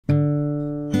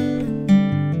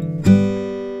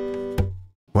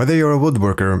Whether you're a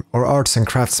woodworker or arts and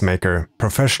crafts maker,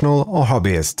 professional or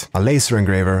hobbyist, a laser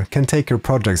engraver can take your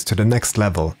projects to the next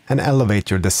level and elevate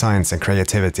your designs and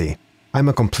creativity. I'm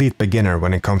a complete beginner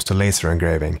when it comes to laser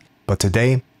engraving, but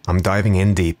today I'm diving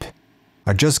in deep.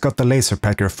 I just got the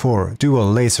LaserPecker LP4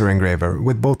 dual laser engraver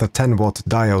with both a 10-watt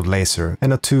diode laser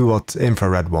and a 2-watt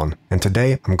infrared one, and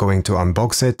today I'm going to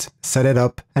unbox it, set it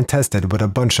up and test it with a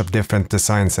bunch of different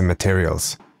designs and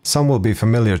materials. Some will be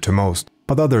familiar to most,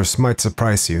 but others might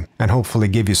surprise you and hopefully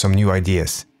give you some new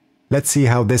ideas. Let's see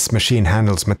how this machine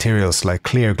handles materials like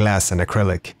clear glass and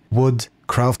acrylic, wood,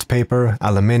 craft paper,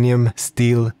 aluminium,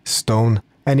 steel, stone,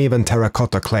 and even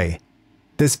terracotta clay.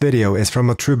 This video is from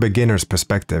a true beginner's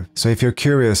perspective, so if you're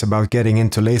curious about getting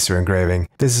into laser engraving,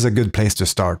 this is a good place to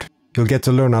start. You'll get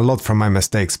to learn a lot from my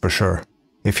mistakes for sure.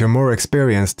 If you're more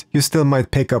experienced, you still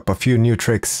might pick up a few new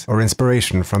tricks or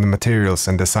inspiration from the materials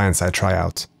and designs I try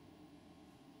out.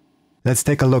 Let's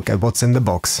take a look at what's in the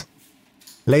box.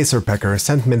 LaserPecker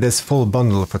sent me this full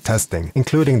bundle for testing,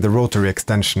 including the Rotary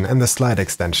extension and the slide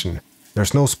extension.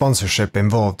 There's no sponsorship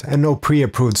involved and no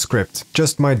pre-approved script,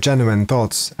 just my genuine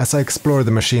thoughts as I explore the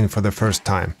machine for the first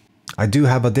time. I do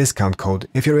have a discount code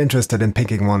if you're interested in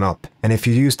picking one up, and if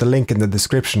you use the link in the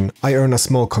description, I earn a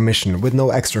small commission with no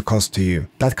extra cost to you.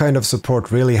 That kind of support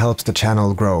really helps the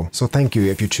channel grow, so thank you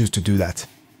if you choose to do that.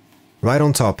 Right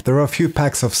on top, there are a few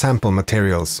packs of sample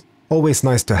materials. Always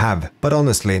nice to have, but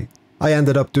honestly, I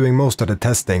ended up doing most of the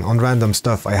testing on random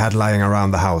stuff I had lying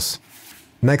around the house.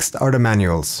 Next are the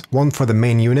manuals, one for the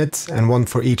main unit and one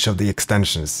for each of the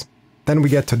extensions. Then we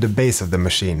get to the base of the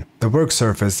machine. The work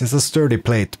surface is a sturdy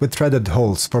plate with threaded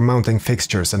holes for mounting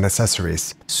fixtures and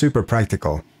accessories. Super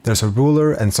practical. There's a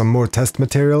ruler and some more test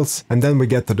materials, and then we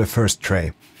get to the first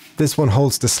tray. This one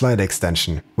holds the slide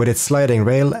extension, with its sliding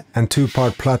rail and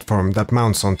 2-part platform that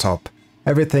mounts on top.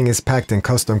 Everything is packed in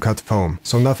custom-cut foam,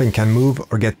 so nothing can move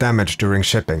or get damaged during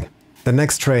shipping. The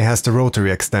next tray has the Rotary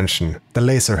extension, the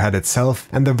laser head itself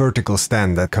and the vertical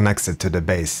stand that connects it to the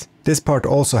base. This part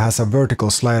also has a vertical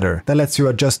slider that lets you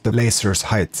adjust the laser's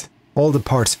height. All the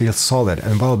parts feel solid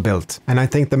and well built, and I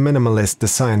think the minimalist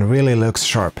design really looks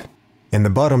sharp. In the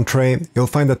bottom tray, you'll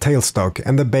find the tailstock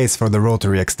and the base for the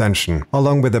Rotary extension,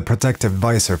 along with a protective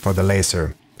visor for the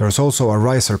laser. There's also a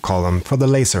riser column for the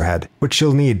laser head, which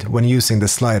you'll need when using the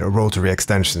slide or Rotary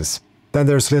extensions. Then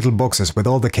there's little boxes with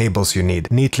all the cables you need,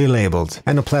 neatly labeled,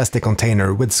 and a plastic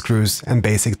container with screws and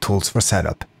basic tools for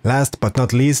setup. Last but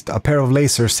not least, a pair of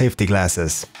laser safety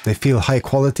glasses. They feel high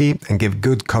quality and give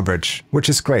good coverage, which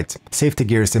is great. Safety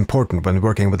gear is important when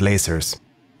working with lasers.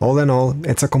 All in all,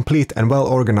 it's a complete and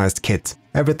well-organized kit.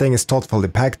 Everything is thoughtfully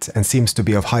packed and seems to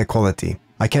be of high quality.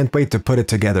 I can't wait to put it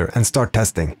together and start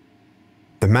testing.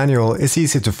 The manual is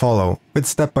easy to follow, with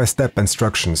step-by-step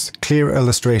instructions, clear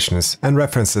illustrations and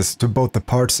references to both the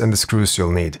parts and the screws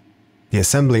you'll need. The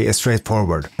assembly is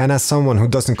straightforward, and as someone who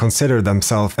doesn't consider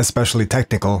themselves especially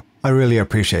technical, I really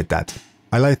appreciate that.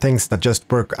 I like things that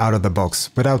just work out of the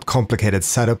box, without complicated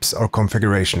setups or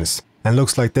configurations, and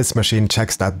looks like this machine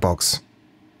checks that box.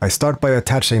 I start by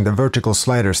attaching the vertical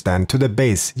slider stand to the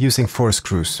base using 4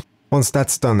 screws. Once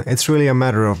that's done, it's really a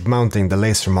matter of mounting the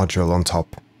laser module on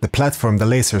top. The platform the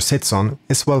laser sits on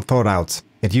is well thought out.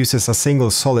 It uses a single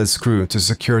solid screw to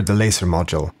secure the laser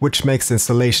module, which makes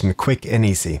installation quick and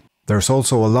easy. There's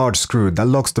also a large screw that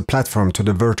locks the platform to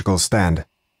the vertical stand.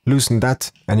 Loosen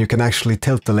that and you can actually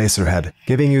tilt the laser head,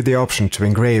 giving you the option to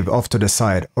engrave off to the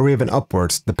side or even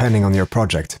upwards depending on your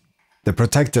project. The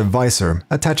protective visor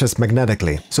attaches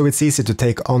magnetically, so it's easy to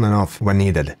take on and off when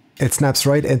needed. It snaps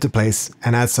right into place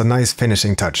and adds a nice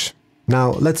finishing touch.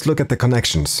 Now let's look at the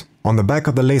connections. On the back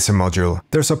of the laser module,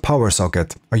 there's a power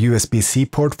socket, a USB-C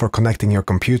port for connecting your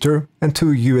computer, and 2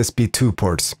 USB 2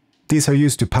 ports. These are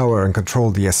used to power and control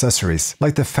the accessories,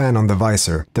 like the fan on the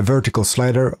visor, the vertical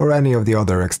slider or any of the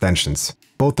other extensions.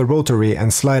 Both the Rotary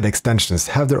and slide extensions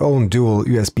have their own dual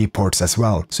USB ports as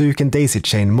well, so you can daisy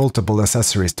chain multiple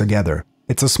accessories together.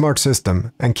 It's a smart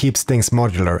system and keeps things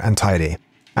modular and tidy.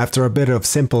 After a bit of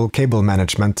simple cable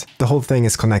management, the whole thing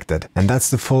is connected, and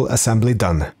that's the full assembly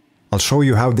done. I'll show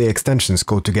you how the extensions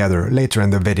go together later in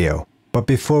the video. But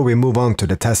before we move on to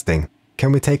the testing,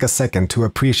 can we take a second to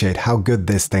appreciate how good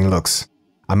this thing looks?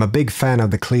 I'm a big fan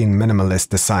of the clean minimalist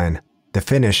design. The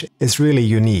finish is really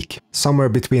unique, somewhere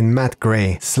between matte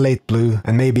grey, slate blue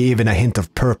and maybe even a hint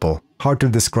of purple. Hard to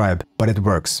describe, but it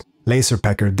works.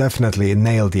 LaserPecker definitely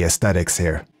nailed the aesthetics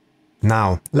here.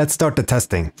 Now, let's start the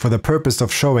testing. For the purpose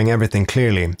of showing everything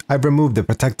clearly, I've removed the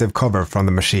protective cover from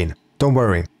the machine. Don't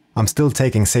worry, I'm still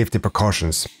taking safety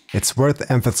precautions. It's worth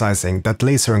emphasizing that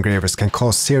laser engravers can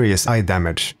cause serious eye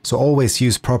damage, so always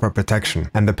use proper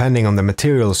protection, and depending on the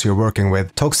materials you're working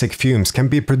with, toxic fumes can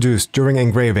be produced during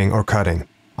engraving or cutting.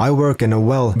 I work in a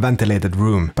well-ventilated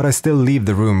room, but I still leave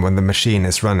the room when the machine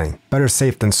is running. Better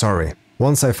safe than sorry.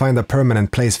 Once I find a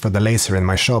permanent place for the laser in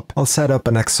my shop, I'll set up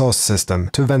an exhaust system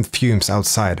to vent fumes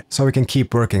outside, so we can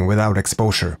keep working without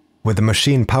exposure. With the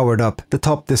machine powered up, the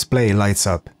top display lights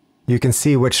up. You can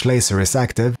see which laser is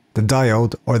active, the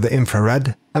diode or the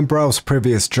infrared, and browse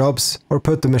previous jobs or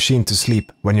put the machine to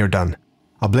sleep when you're done.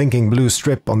 A blinking blue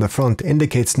strip on the front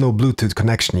indicates no Bluetooth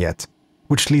connection yet,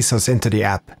 which leads us into the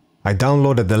app. I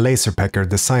downloaded the LaserPecker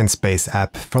Design Space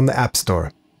app from the App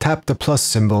Store. Tap the plus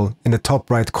symbol in the top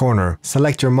right corner,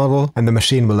 select your model and the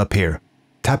machine will appear.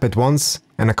 Tap it once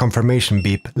and a confirmation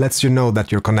beep lets you know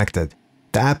that you're connected.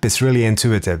 The app is really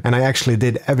intuitive and I actually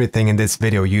did everything in this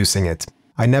video using it.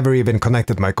 I never even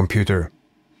connected my computer.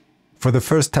 For the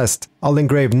first test, I'll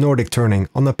engrave Nordic turning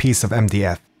on a piece of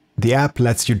MDF. The app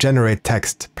lets you generate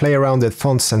text, play around with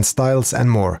fonts and styles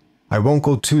and more. I won't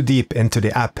go too deep into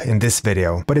the app in this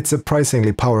video, but it's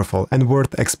surprisingly powerful and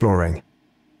worth exploring.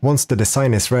 Once the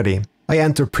design is ready, I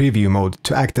enter preview mode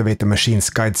to activate the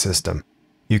machine's guide system.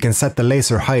 You can set the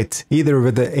laser height either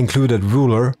with the included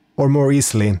ruler or more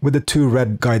easily with the two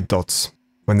red guide dots.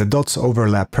 When the dots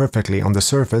overlap perfectly on the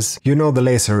surface, you know the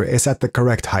laser is at the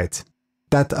correct height.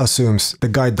 That assumes the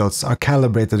guide dots are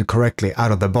calibrated correctly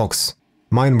out of the box.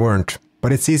 Mine weren't,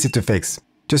 but it's easy to fix.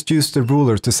 Just use the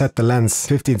ruler to set the lens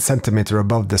 15 cm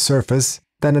above the surface,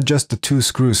 then adjust the two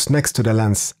screws next to the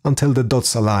lens until the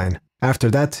dots align. After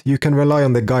that, you can rely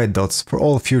on the guide dots for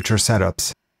all future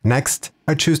setups. Next,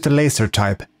 I choose the laser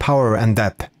type, power and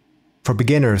depth. For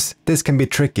beginners, this can be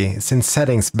tricky since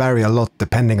settings vary a lot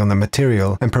depending on the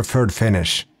material and preferred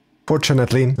finish.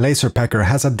 Fortunately, LaserPecker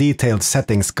has a detailed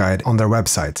settings guide on their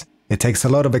website. It takes a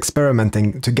lot of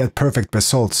experimenting to get perfect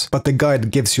results, but the guide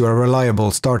gives you a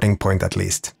reliable starting point at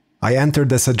least. I enter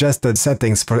the suggested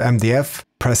settings for MDF,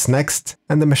 press next,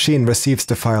 and the machine receives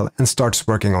the file and starts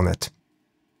working on it.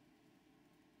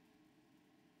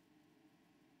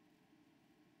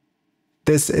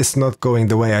 This is not going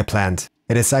the way I planned.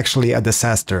 It is actually a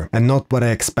disaster and not what I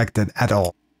expected at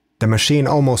all. The machine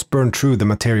almost burned through the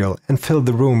material and filled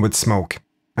the room with smoke.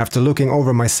 After looking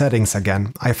over my settings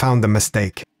again, I found the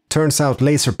mistake. Turns out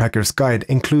LaserPecker's guide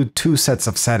include two sets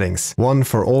of settings, one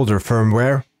for older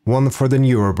firmware, one for the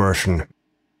newer version.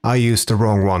 I used the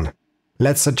wrong one.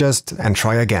 Let's adjust and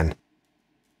try again.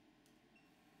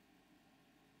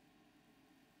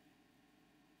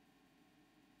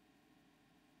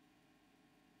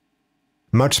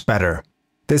 Much better.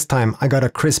 This time I got a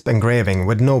crisp engraving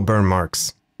with no burn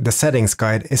marks. The settings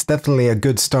guide is definitely a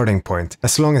good starting point,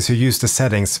 as long as you use the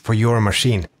settings for your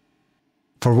machine.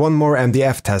 For one more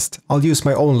MDF test, I'll use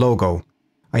my own logo.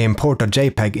 I import a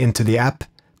JPEG into the app,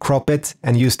 crop it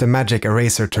and use the magic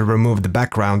eraser to remove the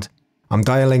background. I'm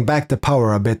dialing back the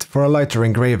power a bit for a lighter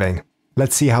engraving.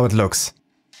 Let's see how it looks.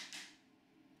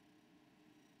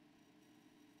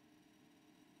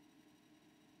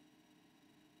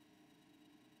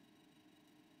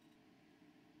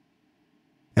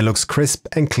 It looks crisp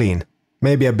and clean.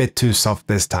 Maybe a bit too soft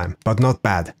this time, but not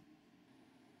bad.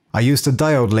 I used a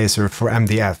diode laser for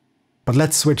MDF, but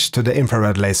let's switch to the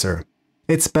infrared laser.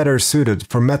 It's better suited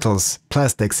for metals,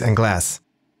 plastics and glass.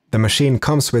 The machine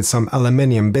comes with some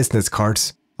aluminium business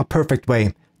cards, a perfect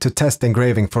way to test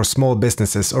engraving for small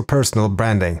businesses or personal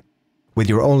branding. With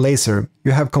your own laser,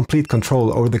 you have complete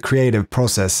control over the creative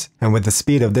process, and with the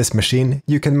speed of this machine,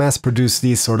 you can mass produce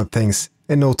these sort of things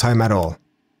in no time at all.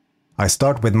 I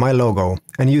start with my logo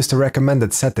and use the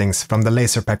recommended settings from the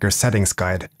LaserPecker settings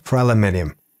guide for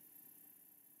aluminium.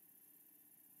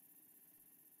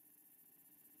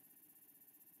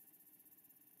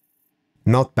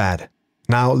 Not bad.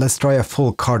 Now let's try a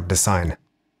full card design.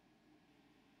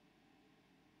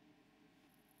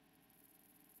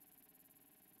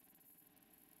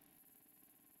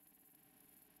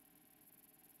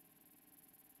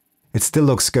 It still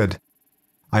looks good.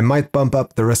 I might bump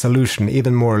up the resolution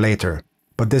even more later,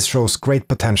 but this shows great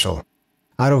potential.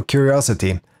 Out of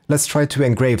curiosity, let's try to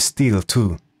engrave steel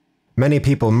too. Many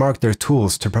people mark their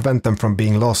tools to prevent them from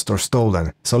being lost or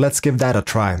stolen, so let's give that a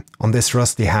try on this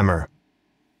rusty hammer.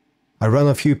 I run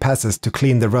a few passes to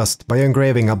clean the rust by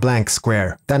engraving a blank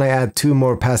square, then I add 2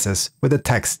 more passes with the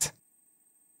text.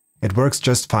 It works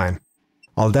just fine.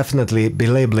 I'll definitely be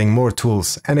labeling more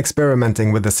tools and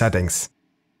experimenting with the settings.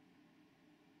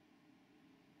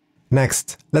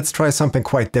 Next, let's try something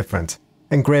quite different,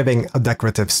 engraving a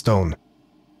decorative stone.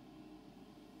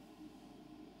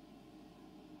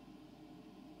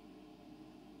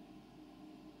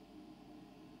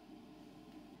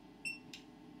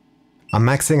 I'm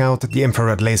maxing out the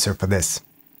infrared laser for this.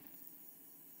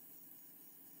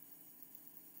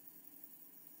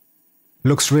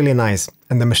 Looks really nice,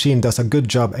 and the machine does a good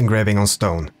job engraving on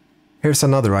stone. Here's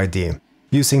another idea,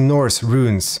 using Norse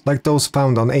runes like those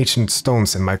found on ancient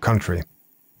stones in my country.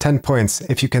 10 points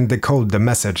if you can decode the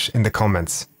message in the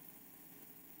comments.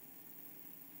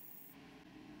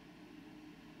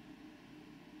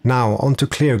 Now onto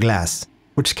clear glass,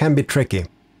 which can be tricky.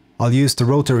 I'll use the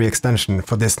Rotary extension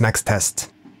for this next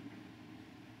test.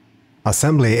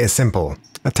 Assembly is simple.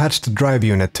 Attach the drive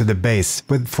unit to the base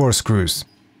with 4 screws.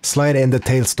 Slide in the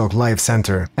tailstock live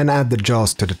center and add the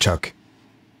jaws to the chuck.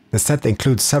 The set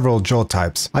includes several jaw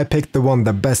types. I picked the one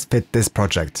that best fit this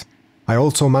project. I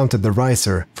also mounted the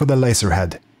riser for the laser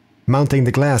head. Mounting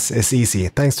the glass is easy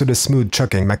thanks to the smooth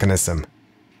chucking mechanism.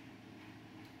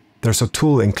 There's a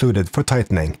tool included for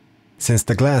tightening. Since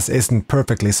the glass isn't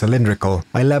perfectly cylindrical,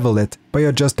 I level it by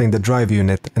adjusting the drive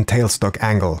unit and tailstock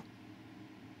angle.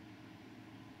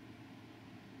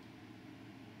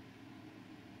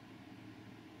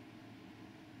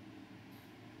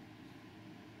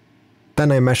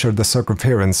 Then I measure the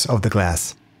circumference of the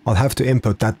glass. I'll have to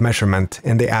input that measurement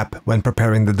in the app when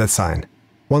preparing the design.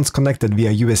 Once connected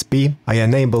via USB, I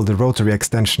enable the Rotary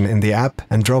extension in the app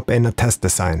and drop in a test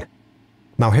design.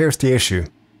 Now here's the issue.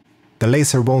 The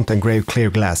laser won't engrave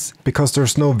clear glass because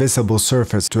there's no visible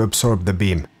surface to absorb the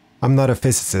beam. I'm not a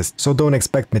physicist, so don't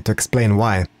expect me to explain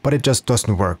why, but it just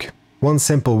doesn't work. One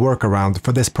simple workaround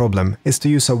for this problem is to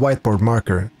use a whiteboard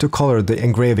marker to color the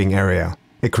engraving area.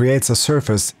 It creates a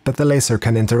surface that the laser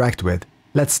can interact with.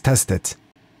 Let's test it.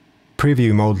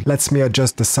 Preview mode lets me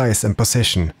adjust the size and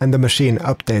position, and the machine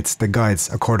updates the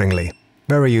guides accordingly.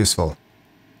 Very useful.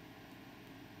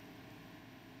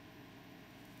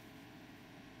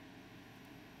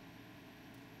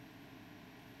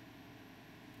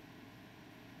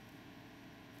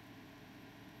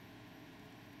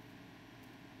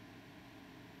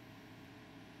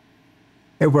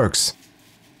 It works.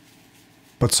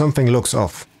 But something looks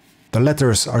off. The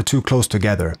letters are too close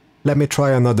together. Let me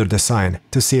try another design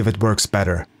to see if it works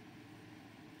better.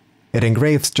 It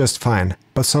engraves just fine,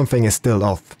 but something is still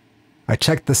off. I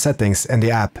checked the settings in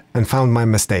the app and found my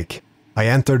mistake. I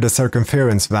entered the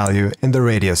circumference value in the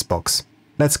radius box.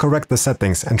 Let's correct the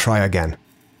settings and try again.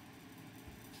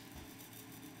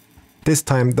 This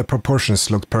time the proportions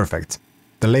looked perfect.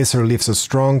 The laser leaves a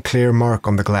strong, clear mark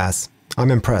on the glass. I'm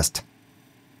impressed.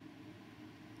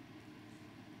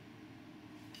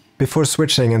 Before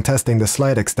switching and testing the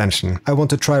slide extension, I want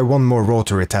to try one more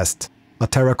Rotary test, a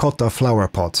terracotta flower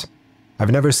pot. I've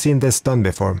never seen this done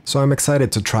before, so I'm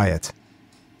excited to try it.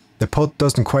 The pot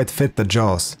doesn't quite fit the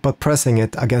jaws, but pressing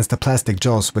it against the plastic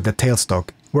jaws with the tailstock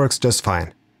works just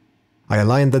fine. I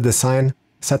align the design,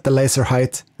 set the laser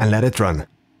height, and let it run.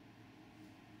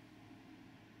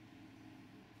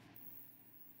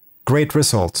 Great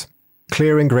result.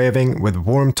 Clear engraving with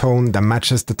warm tone that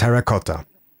matches the terracotta.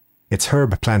 It's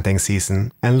herb planting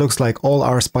season, and looks like all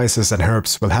our spices and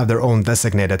herbs will have their own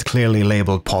designated clearly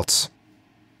labeled pots.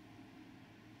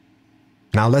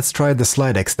 Now let's try the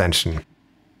slide extension.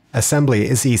 Assembly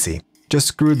is easy. Just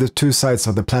screw the 2 sides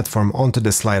of the platform onto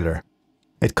the slider.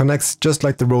 It connects just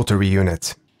like the Rotary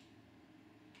unit.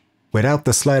 Without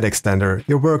the slide extender,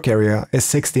 your work area is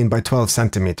 16 by 12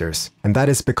 centimeters, and that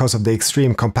is because of the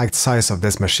extreme compact size of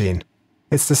this machine.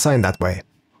 It's designed that way.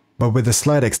 But with the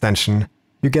slide extension,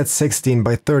 you get 16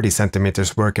 by 30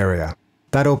 centimeters work area.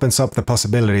 That opens up the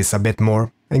possibilities a bit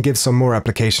more and gives some more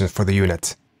applications for the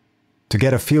unit. To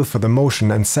get a feel for the motion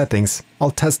and settings,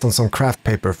 I'll test on some craft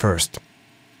paper first.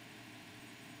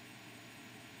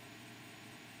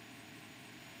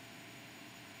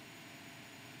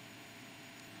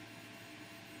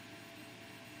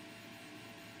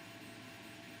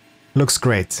 Looks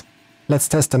great. Let's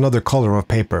test another color of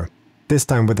paper, this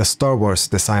time with a Star Wars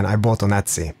design I bought on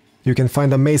Etsy. You can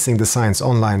find amazing designs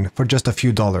online for just a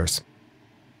few dollars.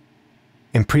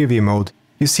 In preview mode,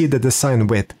 you see the design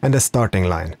width and the starting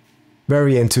line.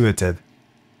 Very intuitive.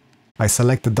 I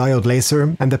select the diode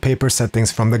laser and the paper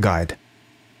settings from the guide.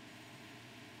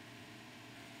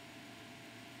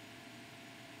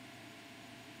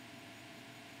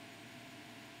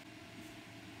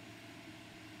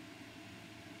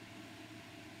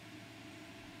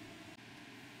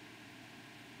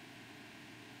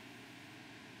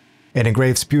 It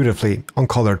engraves beautifully on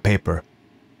colored paper.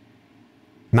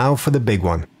 Now for the big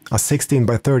one, a 16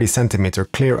 by 30 centimeter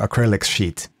clear acrylic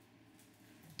sheet.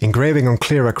 Engraving on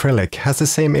clear acrylic has the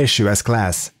same issue as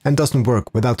glass and doesn't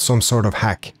work without some sort of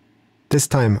hack. This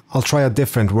time I'll try a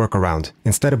different workaround.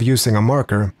 Instead of using a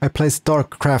marker, I place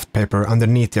dark craft paper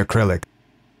underneath the acrylic.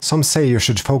 Some say you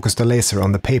should focus the laser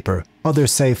on the paper,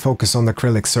 others say focus on the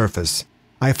acrylic surface.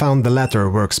 I found the latter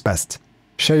works best.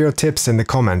 Share your tips in the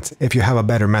comment if you have a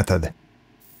better method.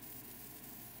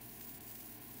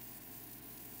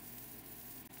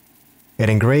 It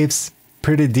engraves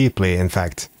pretty deeply, in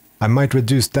fact. I might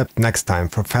reduce depth next time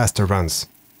for faster runs.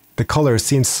 The color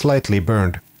seems slightly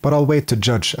burned, but I'll wait to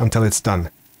judge until it's done.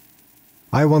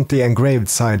 I want the engraved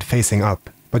side facing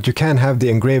up, but you can have the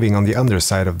engraving on the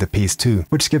underside of the piece too,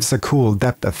 which gives a cool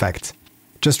depth effect.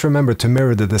 Just remember to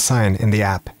mirror the design in the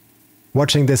app.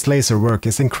 Watching this laser work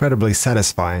is incredibly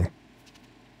satisfying.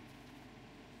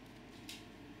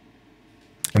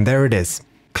 And there it is,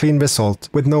 clean result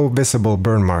with no visible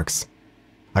burn marks.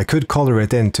 I could color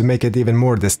it in to make it even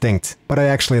more distinct, but I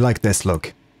actually like this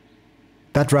look.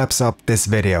 That wraps up this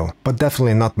video, but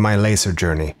definitely not my laser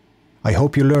journey. I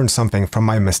hope you learned something from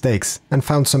my mistakes and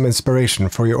found some inspiration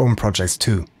for your own projects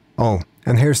too. Oh,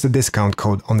 and here's the discount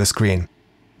code on the screen.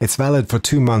 It's valid for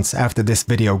 2 months after this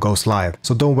video goes live,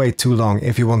 so don't wait too long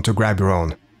if you want to grab your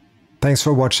own. Thanks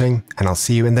for watching, and I'll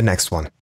see you in the next one.